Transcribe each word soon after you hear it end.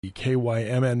The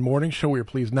KYMN Morning Show. We are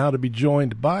pleased now to be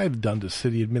joined by the Dundas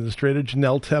City Administrator,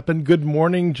 Jenelle Teppen. Good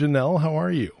morning, Jenelle. How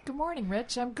are you? Good morning,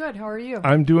 Rich. I'm good. How are you?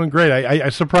 I'm doing great. I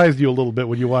surprised you a little bit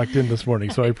when you walked in this morning,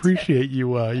 so I appreciate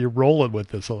you you're rolling with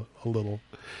this a little.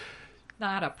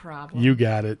 Not a problem. You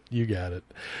got it.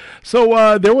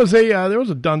 So there was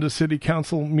a Dundas City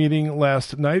Council meeting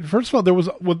last night. First of all,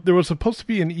 there was supposed to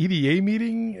be an EDA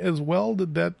meeting as well.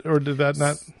 Did that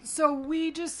not? So we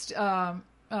just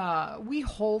we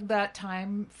hold that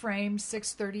time frame,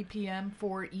 6:30 p.m.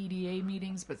 for EDA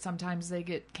meetings, but sometimes they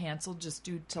get canceled just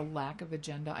due to lack of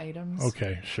agenda items.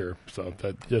 Okay, sure. So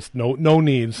that just no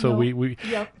need. So we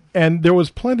Yep. And there was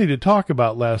plenty to talk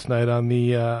about last night on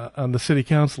the city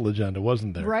council agenda,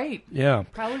 wasn't there? Right. Yeah.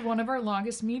 Probably one of our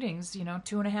longest meetings.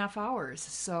 2.5 hours.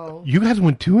 So you guys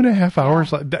went 2.5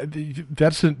 hours. Yeah.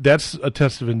 That's a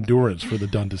test of endurance for the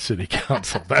Dundas City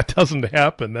Council. That doesn't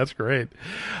happen. That's great.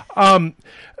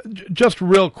 Just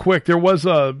real quick, there was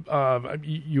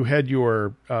you had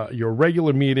your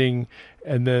regular meeting,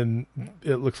 and then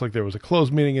it looks like there was a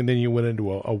closed meeting, and then you went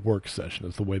into a work session.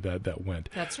 Is the way that went.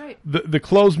 That's right. The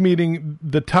closed meeting,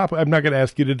 I'm not going to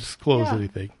ask you to disclose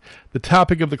anything. The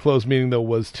topic of the closed meeting, though,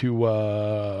 was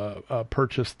to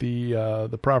purchase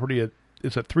the property at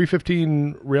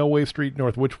 315 Railway Street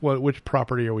North. Which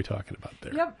property are we talking about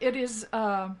there? Yep, it is.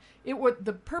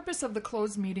 The purpose of the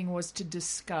closed meeting was to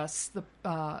discuss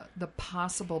the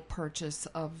possible purchase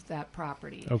of that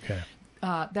property. Okay.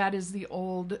 That is the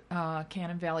old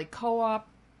Cannon Valley Co-op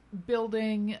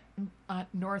building,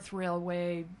 North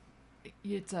Railway.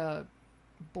 It's a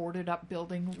boarded up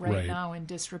building right now in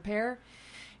disrepair.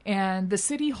 And the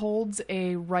city holds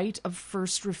a right of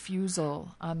first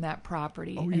refusal on that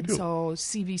property. Oh, you do? So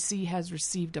CVC has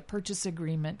received a purchase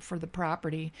agreement for the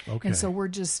property. Okay. And so we're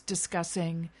just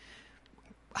discussing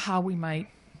how we might...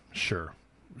 Sure.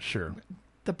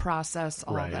 The process,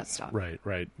 all of that stuff. Right.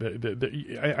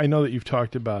 I know that you've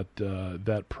talked about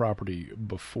that property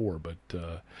before, but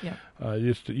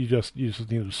you just need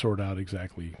to sort out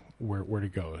exactly where to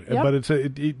go. Yep.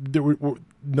 But there were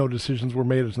no decisions were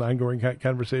made. It's an ongoing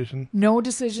conversation. No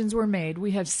decisions were made.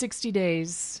 We have 60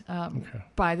 days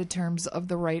by the terms of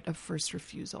the right of first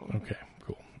refusal. Okay.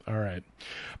 Cool. All right.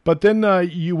 But then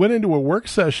you went into a work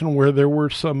session where there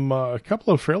were a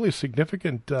couple of fairly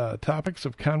significant topics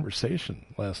of conversation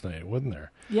last night, wasn't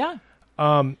there? Yeah.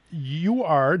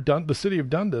 The city of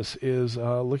Dundas is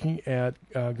looking at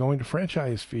going to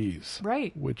franchise fees.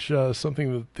 Right. Which is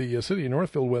something that the city of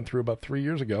Northfield went through about 3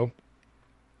 years ago.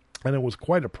 And it was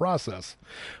quite a process.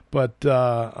 But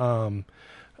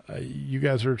you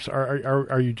guys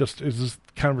are you just, is this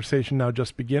conversation now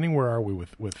just beginning? Where are we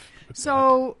with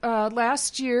so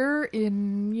last year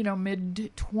in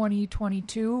mid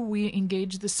 2022 we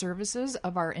engaged the services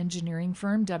of our engineering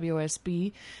firm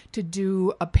WSB to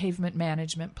do a pavement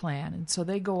management plan, and so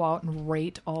they go out and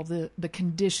rate all the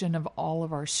condition of all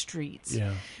of our streets.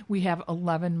 Yeah. We have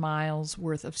 11 miles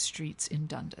worth of streets in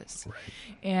Dundas. Right.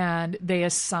 And they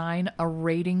assign a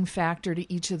rating factor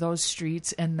to each of those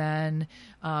streets, and then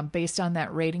based on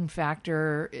that rating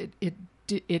factor,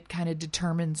 it kind of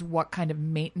determines what kind of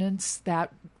maintenance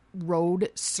that road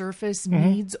surface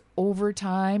needs over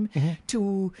time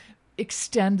to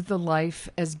extend the life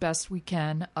as best we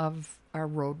can of our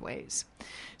roadways.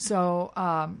 So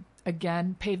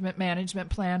again, pavement management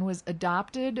plan was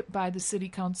adopted by the city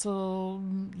council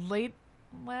late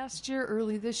last year,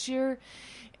 early this year.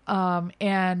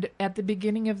 And at the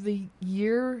beginning of the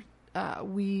year,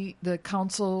 the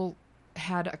council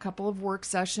had a couple of work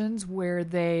sessions where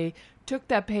they took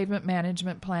that pavement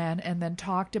management plan and then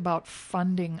talked about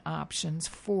funding options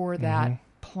for that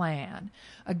plan.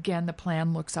 Again, the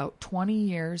plan looks out 20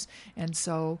 years, and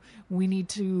so we need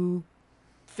to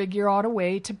figure out a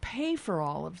way to pay for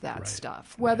all of that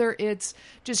stuff, whether it's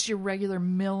just your regular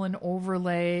mill and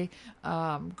overlay,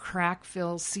 crack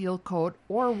fill, seal coat,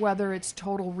 or whether it's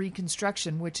total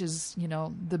reconstruction, which is,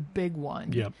 the big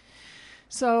one. Yep.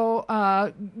 So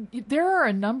there are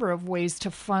a number of ways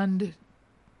to fund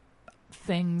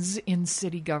things in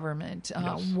city government.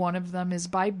 Yes. One of them is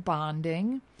by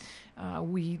bonding.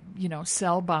 We,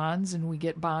 sell bonds and we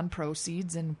get bond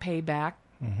proceeds and pay back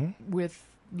with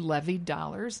levied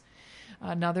dollars.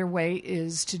 Another way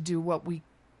is to do what we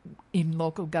in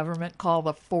local government call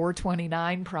the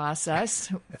 429 process.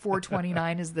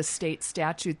 429 is the state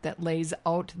statute that lays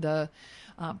out the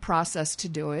process to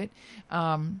do it.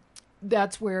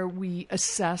 That's where we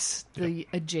assess the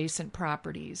adjacent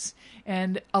properties.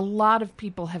 And a lot of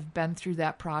people have been through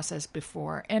that process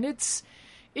before. And it's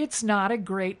not a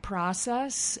great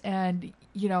process. And,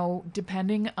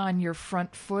 depending on your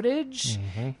front footage,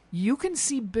 you can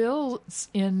see bills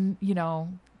in,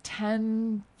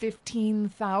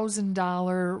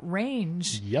 $10,000-$15,000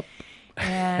 range. Yep.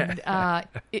 And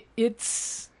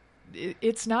it's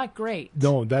not great.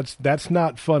 No, that's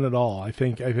not fun at all. I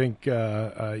think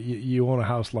you own a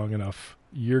house long enough,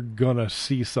 you're gonna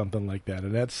see something like that,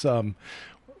 and that's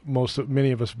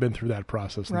many of us have been through that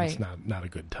process, and Right. it's not a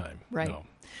good time. Right. No.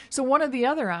 So one of the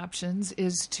other options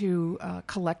is to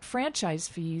collect franchise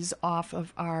fees off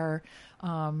of our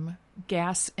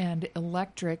gas and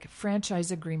electric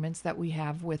franchise agreements that we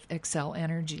have with Xcel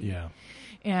Energy. Yeah.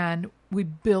 And we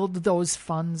build those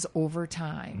funds over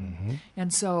time. Mm-hmm.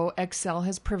 And so Xcel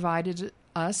has provided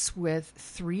us with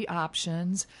 3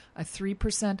 options: a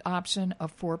 3% option, a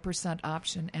 4%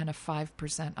 option, and a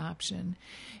 5% option.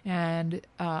 And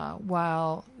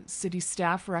while city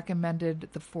staff recommended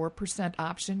the 4%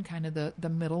 option, kind of the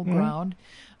middle Mm-hmm. ground,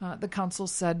 the council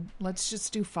said, let's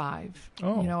just do 5.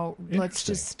 Oh, Let's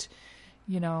interesting. just,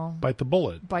 Bite the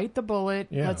bullet. bite the bullet.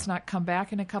 Yeah. Let's not come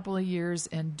back in a couple of years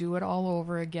and do it all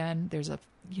over again. There's a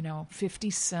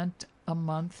 50-cent a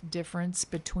month difference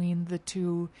between the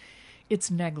two. It's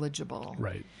negligible.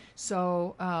 Right.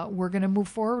 So we're going to move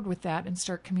forward with that and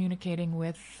start communicating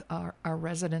with our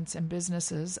residents and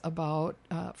businesses about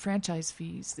franchise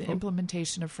fees, the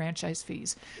implementation of franchise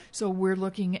fees. So we're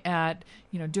looking at,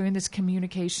 doing this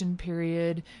communication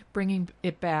period, bringing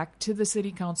it back to the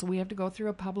city council. We have to go through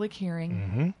a public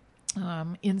hearing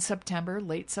in September,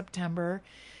 late September.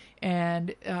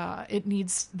 And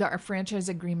our franchise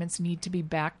agreements need to be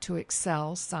back to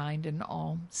Xcel, signed and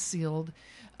all sealed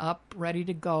up, ready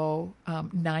to go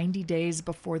 90 days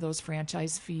before those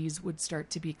franchise fees would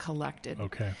start to be collected.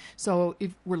 Okay. So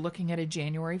if we're looking at a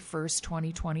January 1st,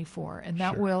 2024, and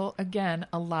that Sure. will, again,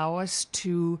 allow us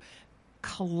to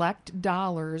collect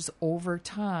dollars over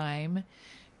time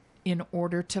in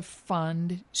order to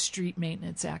fund street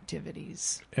maintenance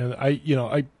activities. And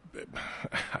I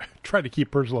try to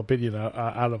keep personal opinion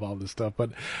out of all this stuff,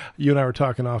 but you and I were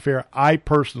talking off air. I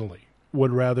personally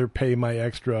would rather pay my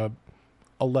extra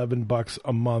 $11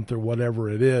 a month or whatever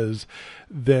it is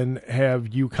than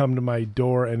have you come to my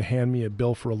door and hand me a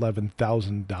bill for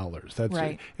 $11,000. That's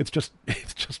Right. It's just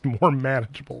more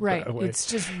manageable Right. that way. It's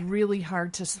just really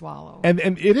hard to swallow. And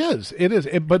it is.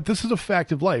 But this is a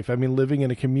fact of life. I mean, living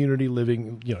in a community,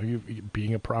 you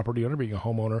being a property owner, being a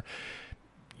homeowner,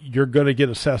 you're going to get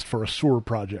assessed for a sewer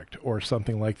project or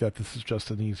something like that. This is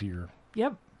just an easier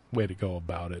Yep. way to go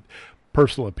about it.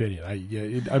 Personal opinion.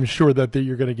 I'm sure that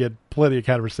you're going to get plenty of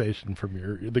conversation from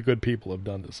the good people of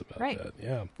Dundas about Right. that.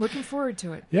 Yeah. Looking forward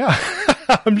to it. Yeah.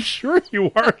 I'm sure you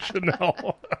are,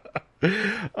 Jenelle.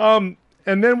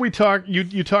 And then we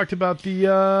you talked about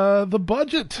the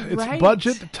budget. It's Right.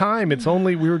 budget time.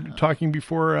 We were talking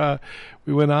before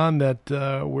we went on that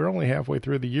we're only halfway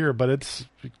through the year, but it's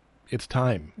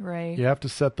time. Right. You have to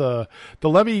set the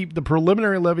levy. The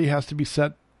preliminary levy has to be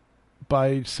set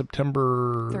by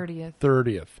September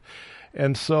 30th.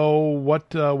 And so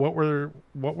what were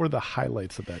the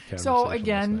highlights of that conversation? So last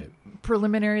again, night?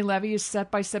 preliminary levy is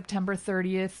set by September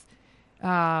 30th.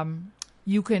 And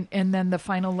then the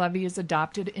final levy is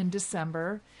adopted in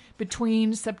December.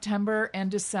 Between September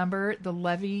and December, the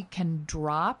levy can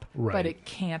drop, Right. but it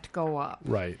can't go up.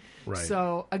 Right.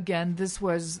 So again, this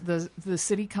was the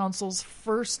city council's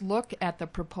first look at the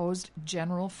proposed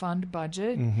general fund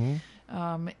budget. Mm-hmm.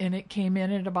 And it came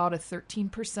in at about a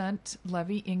 13%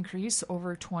 levy increase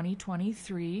over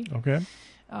 2023. Okay.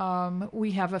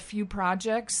 We have a few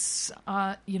projects,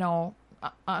 on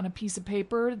a piece of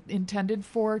paper intended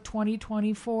for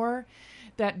 2024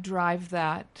 that drive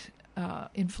that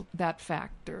that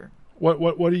factor. What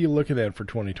are you looking at for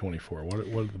 2024? What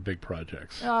are the big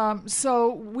projects?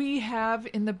 So we have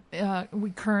we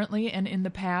currently and in the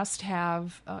past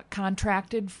have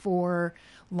contracted for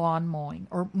lawn mowing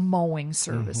or mowing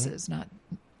services, not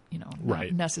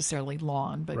Right. not necessarily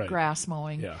lawn, but Right. grass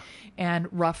mowing Yeah. and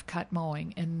rough cut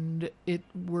mowing. And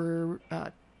we're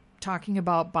talking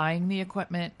about buying the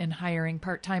equipment and hiring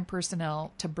part-time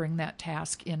personnel to bring that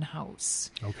task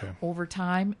in-house. Okay. Over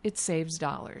time, it saves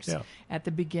dollars. Yeah. At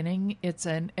the beginning, it's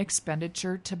an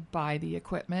expenditure to buy the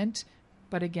equipment,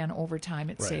 but again, over time,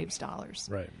 it Right. saves dollars.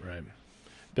 Right.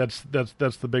 That's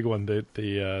the big one. The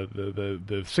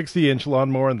 60-inch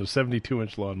lawnmower and the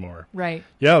 72-inch lawnmower. Right.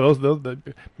 Yeah, those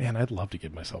man, I'd love to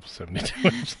get myself a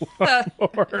 72-inch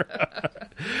lawnmower.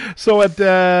 So at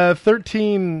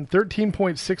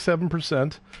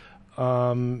 13.67%,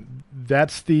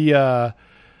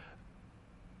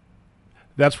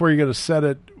 that's where you're going to set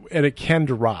it. and it can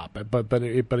drop, but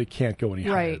it can't go any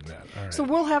higher Right. than that. All right. So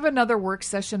we'll have another work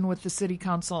session with the City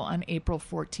Council on April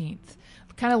 14th.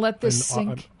 Kind of let this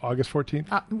sink. August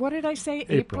 14th? What did I say?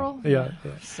 April? Yeah.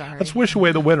 Sorry. Let's wish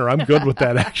away the winter. I'm good with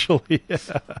that, actually.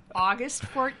 August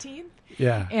 14th?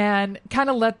 Yeah. And kind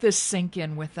of let this sink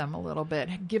in with them a little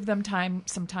bit. Give them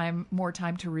more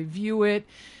time to review it.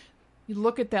 You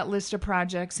look at that list of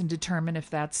projects and determine if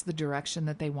that's the direction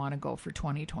that they want to go for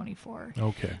 2024.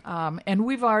 Okay. And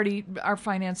we've already, our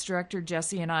finance director,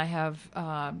 Jesse, and I have,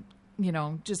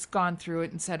 just gone through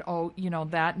it and said,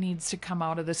 that needs to come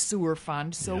out of the sewer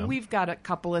fund. So we've got a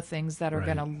couple of things that are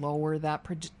going to lower that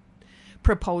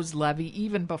proposed levy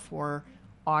even before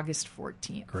August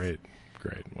 14th. Great.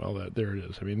 Well, there it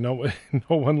is. I mean, no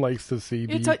one likes to see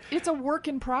it's a work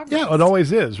in progress. Yeah, it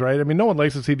always is, right? I mean, no one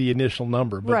likes to see the initial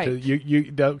number, but right.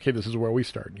 Okay, this is where we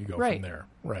start, and you go right. from there.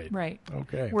 Right. Right.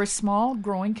 Okay. We're a small,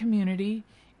 growing community,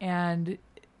 and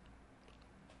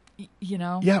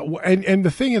Yeah, and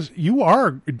the thing is,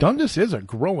 Dundas is a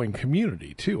growing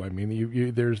community too. I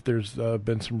mean, there's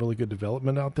been some really good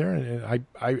development out there, and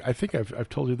I think I've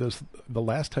told you this the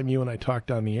last time you and I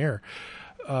talked on the air.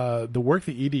 The work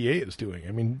the EDA is doing.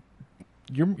 I mean,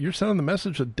 you're sending the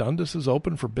message that Dundas is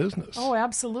open for business. Oh,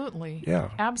 absolutely. Yeah,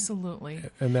 absolutely.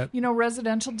 And that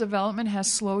residential development has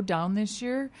slowed down this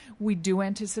year. We do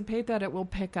anticipate that it will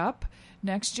pick up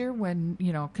next year when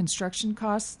construction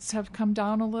costs have come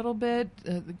down a little bit.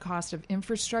 The cost of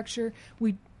infrastructure,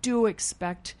 we do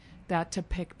expect that to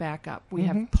pick back up. We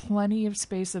have plenty of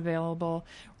space available,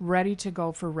 ready to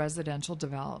go for residential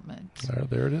development.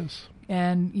 There it is.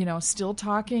 And, still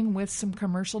talking with some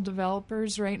commercial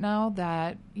developers right now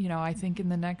that, I think in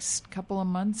the next couple of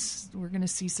months, we're going to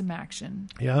see some action.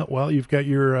 Yeah, well, you've got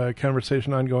your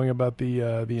conversation ongoing about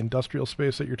the industrial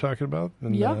space that you're talking about.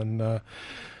 And, and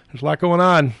there's a lot going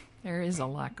on. There is a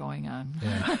lot going on.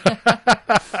 Yeah.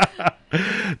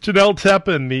 Jenelle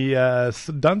Teppen,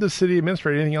 the Dundas City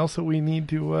Administrator. Anything else that we need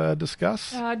to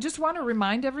discuss? Just want to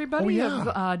remind everybody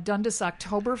of Dundas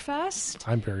Oktoberfest.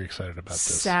 I'm very excited about this.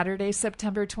 Saturday,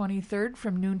 September 23rd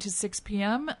from noon to 6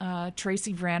 p.m.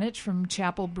 Tracy Vranich from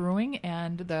Chapel Brewing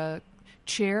and the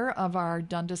chair of our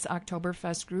Dundas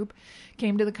Oktoberfest group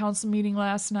came to the council meeting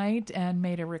last night and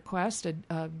made a request, a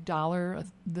 $1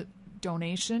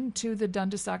 donation to the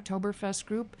Dundas Oktoberfest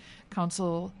group.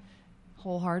 Council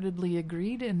wholeheartedly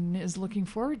agreed and is looking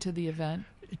forward to the event.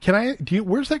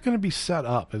 Where's that going to be set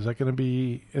up? Is that going to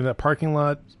be in that parking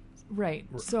lot? Right.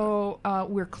 So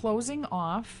we're closing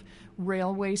off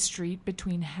Railway Street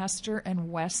between Hester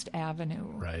and West Avenue.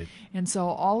 Right. And so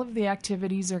all of the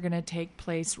activities are going to take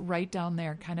place right down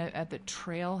there, kind of at the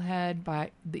trailhead by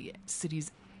the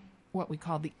city's, what we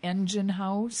call the engine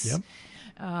house. Yep.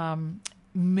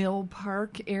 Mill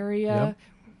Park area,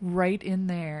 right in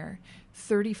there.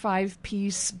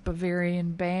 35-piece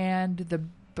Bavarian band, the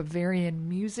Bavarian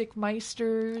Music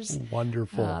Meisters.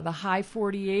 Wonderful. The High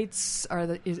 48s are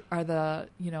the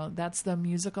that's the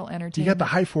musical entertainment. You got the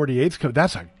High 48s.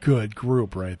 That's a good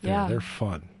group right there. Yeah. They're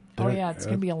fun. It's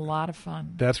going to be a lot of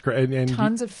fun. That's great. And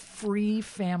tons of free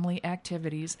family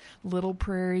activities. Little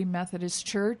Prairie Methodist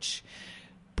Church,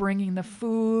 bringing the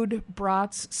food,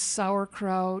 brats,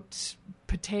 sauerkraut,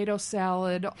 potato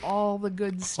salad, all the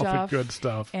good stuff.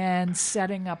 And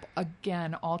setting up,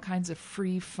 again, all kinds of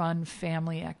free, fun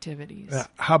family activities.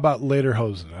 How about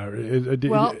Lederhosen?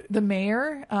 Well, the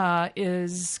mayor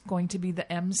is going to be the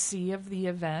MC of the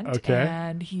event. Okay.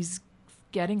 And he's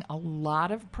getting a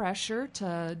lot of pressure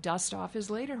to dust off his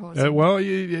Lederhosen.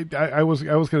 I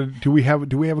was going to. Do we have a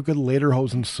good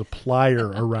Lederhosen supplier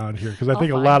around here? Because I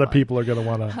think a lot of people are going to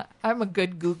want to. I'm a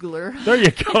good Googler. There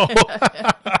you go.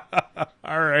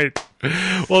 All right.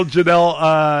 Well,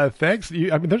 Jenelle, thanks.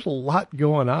 There's a lot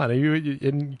going on.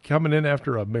 You coming in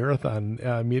after a marathon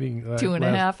meeting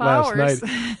 2.5 hours last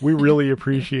night. We really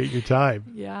appreciate your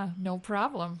time. Yeah, no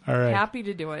problem. All right. Happy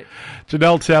to do it.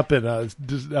 Jenelle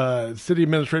Teppen, City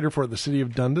Administrator for the City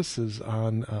of Dundas, is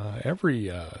on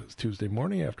every Tuesday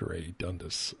morning after a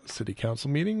Dundas City Council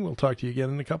meeting. We'll talk to you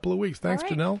again in a couple of weeks. Thanks,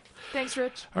 right. Jenelle. Thanks,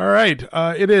 Rich. All right.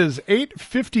 It is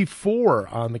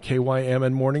 8:54 on the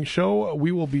KYMN Morning Show.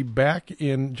 We will be back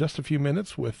in just a few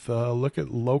minutes with a look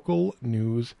at local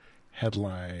news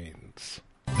headlines.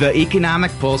 The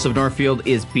economic pulse of Northfield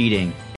is beating.